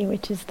Early,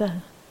 which is the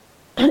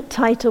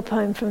title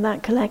poem from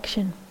that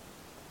collection.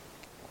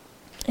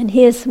 And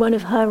here's one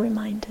of her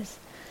reminders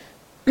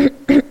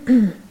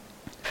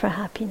for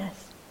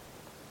happiness.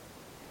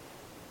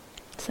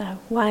 So,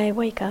 why I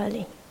wake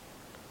early.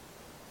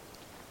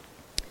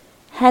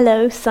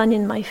 Hello, sun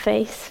in my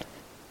face.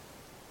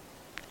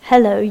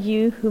 Hello,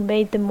 you who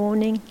made the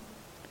morning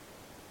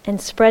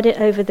and spread it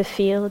over the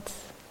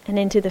fields and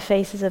into the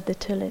faces of the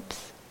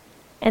tulips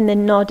and the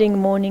nodding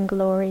morning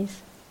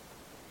glories.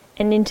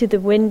 and into the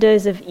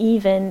windows of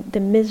even the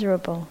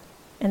miserable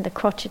and the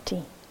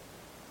crotchety.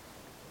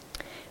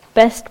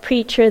 Best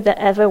preacher that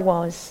ever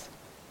was,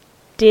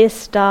 dear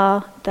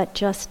star that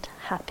just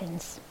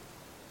happens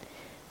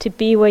to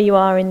be where you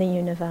are in the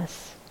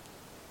universe,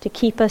 to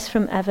keep us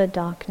from ever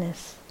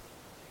darkness,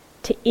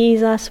 to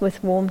ease us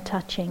with warm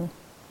touching,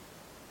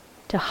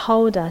 to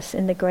hold us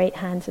in the great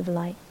hands of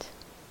light.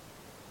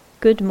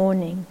 Good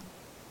morning,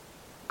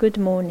 good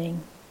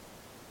morning,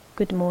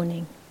 good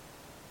morning.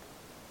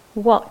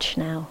 Watch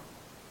now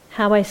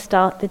how I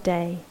start the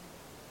day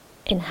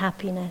in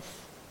happiness,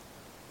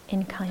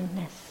 in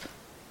kindness.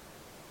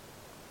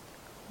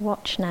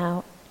 Watch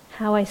now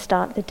how I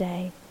start the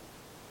day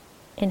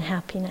in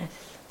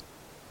happiness,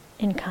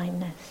 in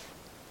kindness.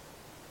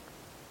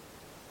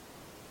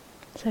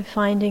 So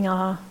finding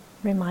our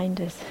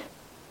reminders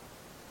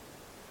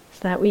so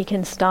that we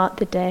can start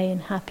the day in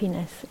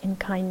happiness, in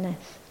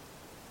kindness.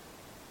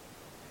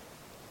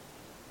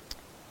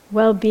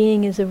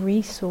 Well-being is a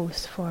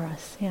resource for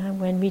us,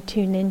 when we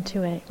tune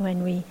into it,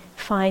 when we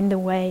find the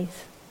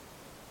ways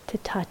to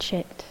touch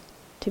it,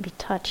 to be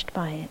touched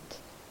by it.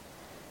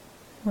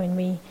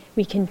 When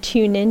we can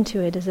tune into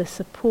it as a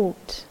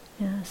support,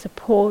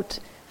 support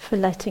for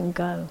letting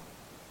go,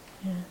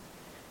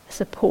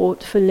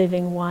 support for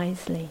living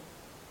wisely,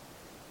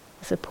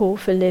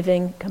 support for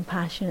living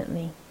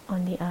compassionately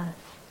on the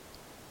earth.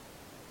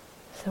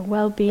 So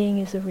well-being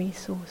is a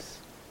resource.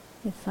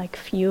 It's like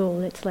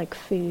fuel, it's like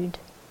food.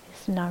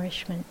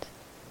 Nourishment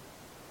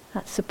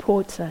that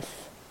supports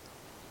us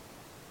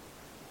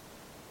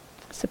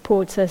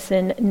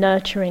in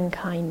nurturing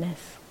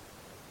kindness,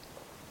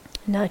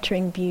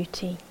 nurturing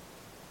beauty,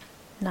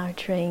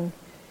 nurturing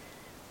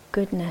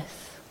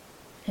goodness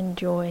and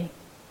joy.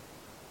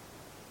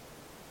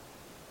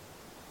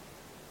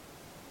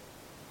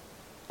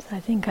 So I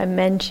think I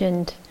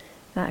mentioned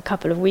that a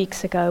couple of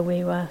weeks ago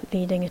we were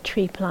leading a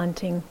tree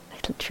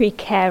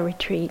care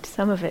retreat.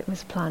 Some of it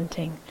was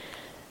planting,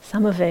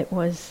 some of it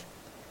was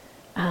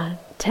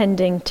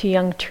tending to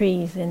young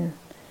trees in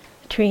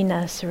a tree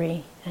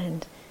nursery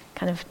and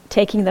kind of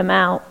taking them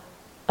out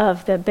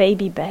of the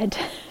baby bed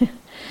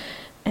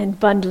and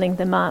bundling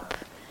them up,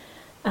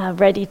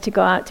 ready to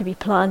go out to be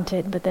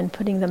planted, but then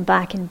putting them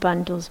back in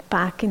bundles,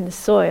 back in the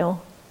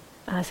soil,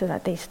 so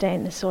that they stay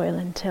in the soil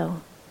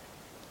until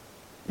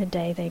the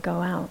day they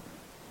go out.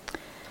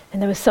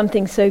 And there was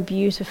something so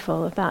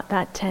beautiful about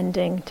that,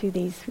 tending to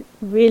these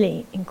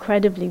really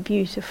incredibly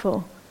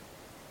beautiful,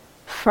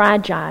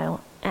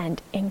 fragile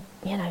and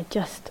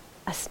just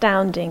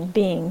astounding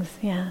beings,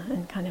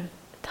 and kind of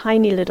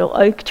tiny little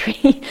oak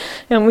tree,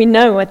 and we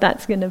know what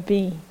that's going to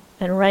be.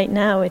 And right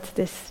now it's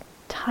this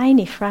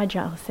tiny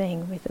fragile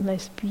thing with the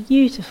most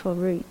beautiful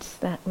roots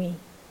that we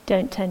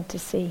don't tend to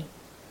see.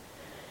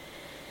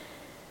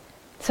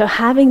 So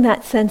having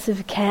that sense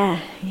of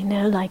care,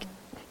 like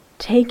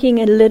taking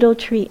a little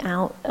tree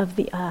out of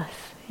the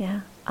earth,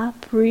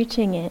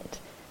 uprooting it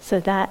so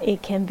that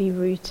it can be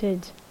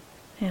rooted,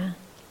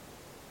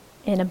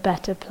 in a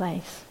better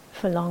place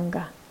for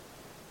longer.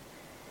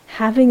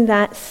 Having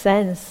that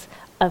sense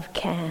of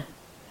care,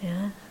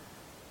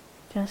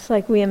 just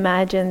like we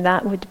imagine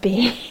that would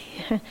be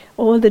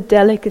all the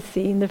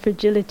delicacy and the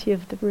fragility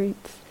of the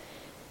roots.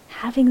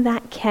 Having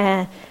that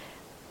care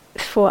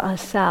for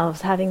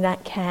ourselves, having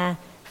that care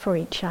for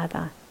each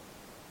other,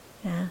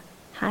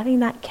 having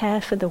that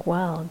care for the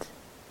world.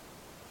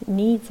 It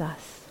needs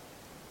us.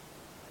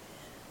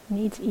 It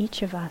needs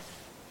each of us.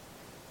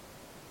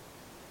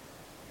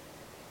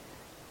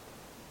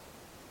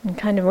 And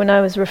kind of when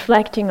I was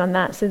reflecting on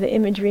that, so the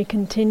imagery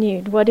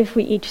continued, what if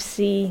we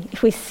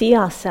see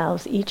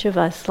ourselves, each of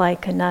us,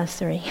 like a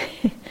nursery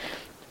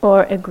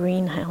or a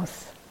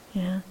greenhouse,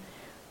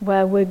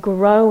 where we're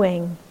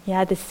growing,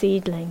 the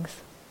seedlings,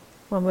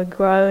 when we're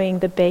growing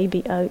the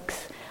baby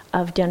oaks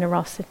of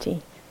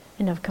generosity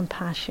and of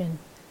compassion,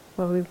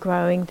 where we're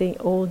growing the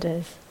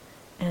alders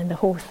and the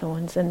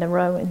hawthorns and the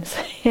rowans,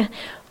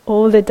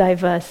 all the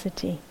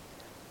diversity,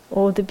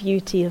 all the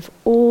beauty of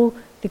all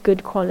the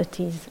good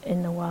qualities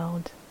in the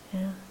world,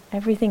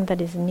 everything that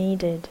is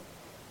needed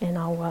in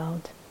our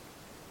world.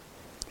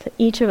 So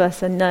each of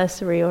us a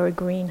nursery or a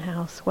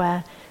greenhouse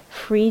where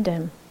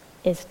freedom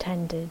is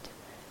tended,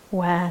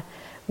 where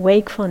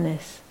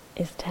wakefulness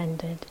is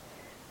tended,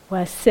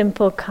 where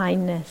simple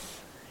kindness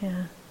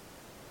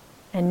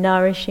and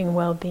nourishing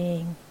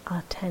well-being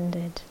are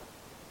tended.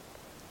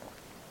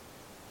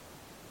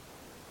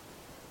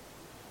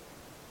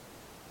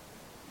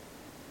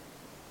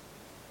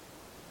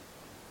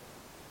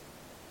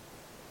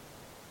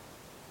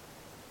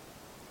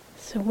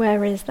 So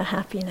where is the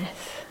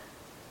happiness?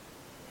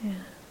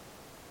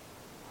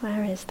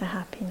 Where is the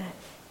happiness?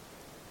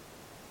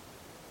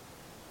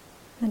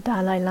 The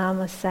Dalai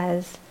Lama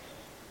says,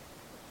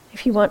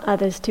 if you want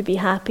others to be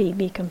happy,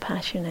 be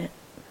compassionate.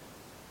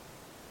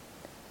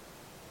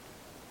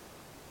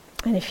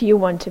 And if you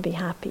want to be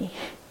happy,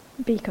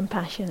 be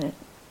compassionate.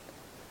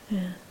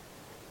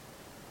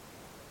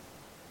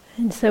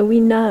 And so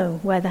we know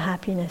where the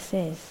happiness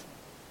is.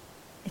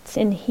 It's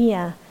in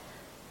here,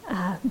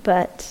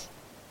 but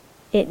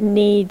it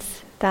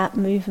needs that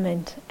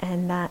movement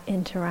and that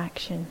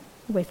interaction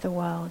with the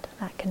world,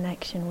 that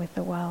connection with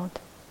the world.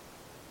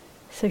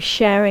 So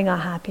sharing our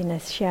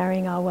happiness,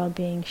 sharing our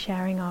well-being,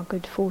 sharing our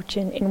good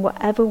fortune in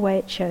whatever way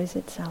it shows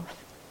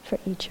itself for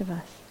each of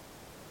us.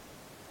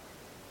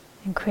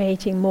 And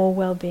creating more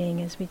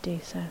well-being as we do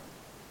so.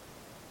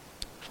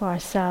 For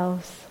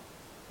ourselves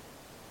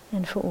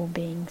and for all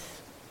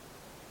beings.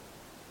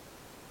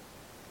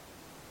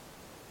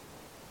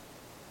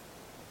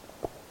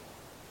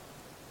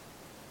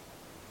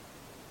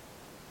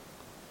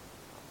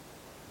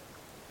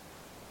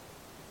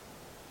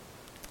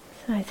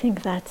 So I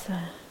think that's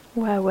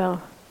where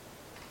we'll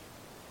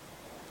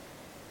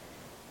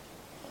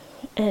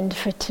end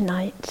for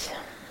tonight.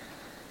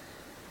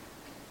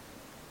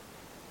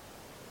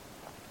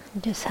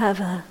 Just have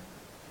a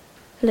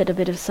little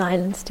bit of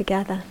silence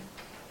together.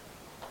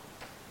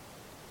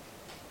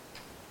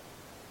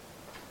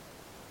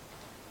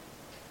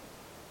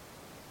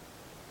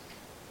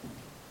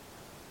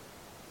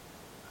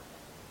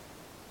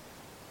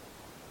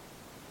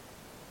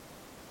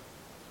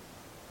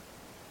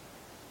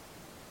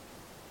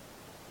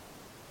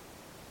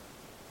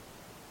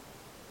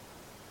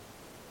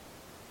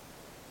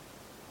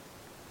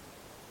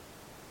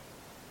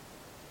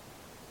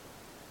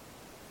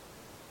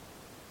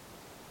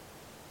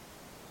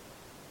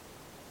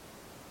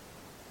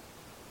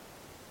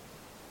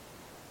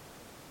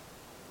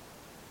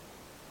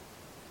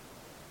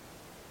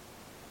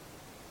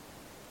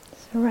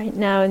 So right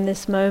now in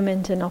this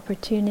moment, an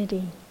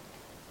opportunity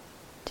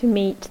to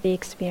meet the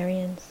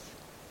experience.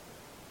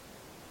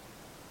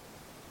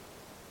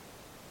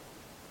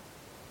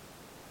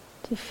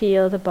 To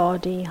feel the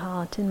body,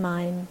 heart and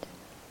mind,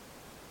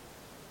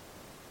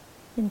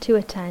 and to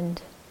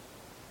attend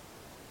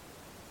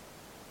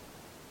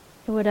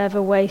in whatever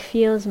way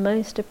feels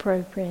most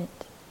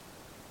appropriate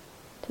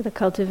to the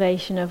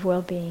cultivation of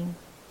well-being.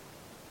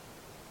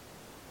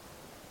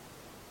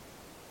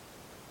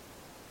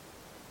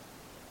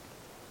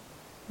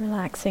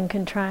 Relaxing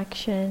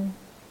contraction,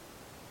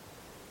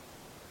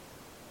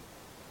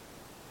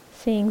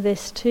 seeing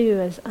this too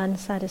as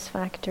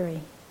unsatisfactory,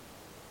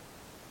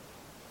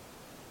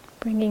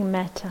 bringing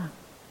metta,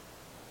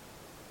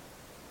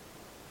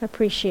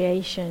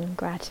 appreciation,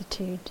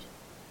 gratitude,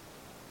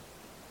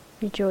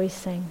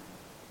 rejoicing,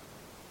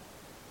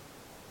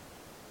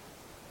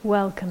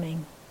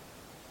 welcoming,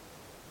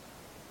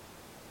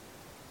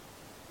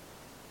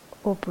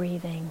 or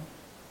breathing.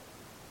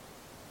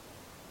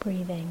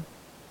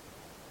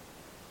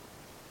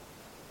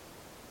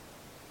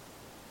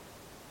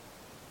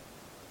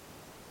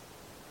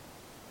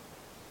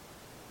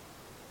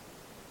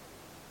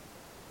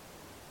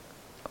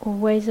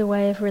 Always a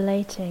way of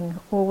relating,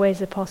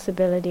 always a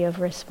possibility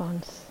of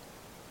response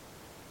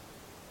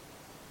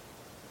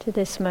to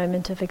this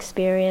moment of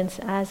experience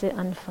as it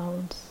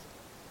unfolds.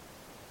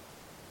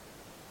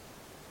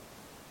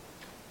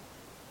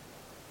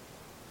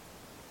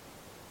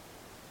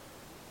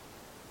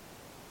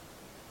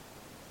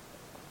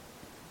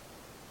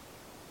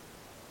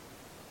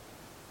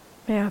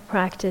 May our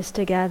practice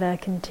together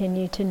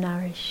continue to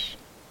nourish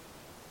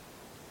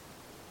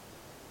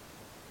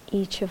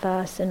each of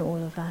us and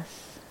all of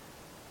us.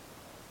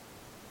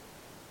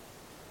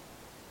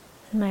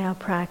 And may our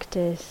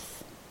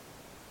practice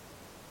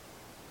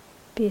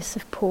be a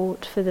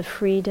support for the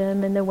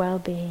freedom and the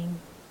well-being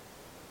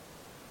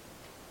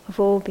of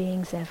all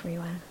beings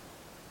everywhere.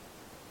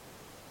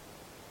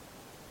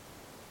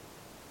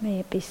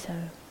 May it be so.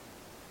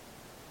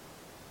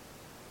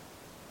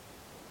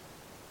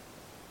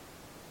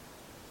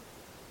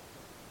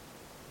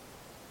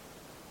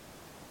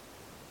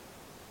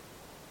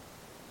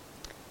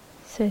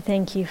 So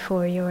thank you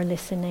for your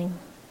listening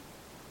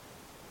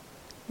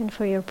and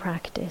for your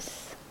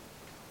practice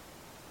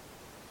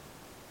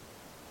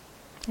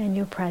and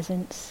your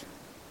presence.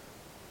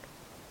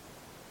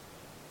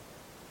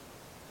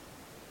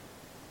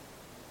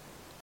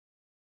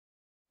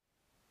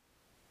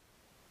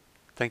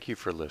 Thank you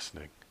for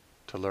listening.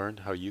 To learn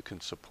how you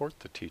can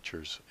support the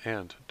teachers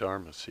and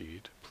Dharma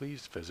Seed,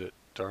 please visit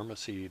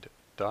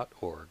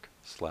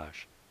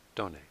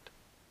dharmaseed.org/donate.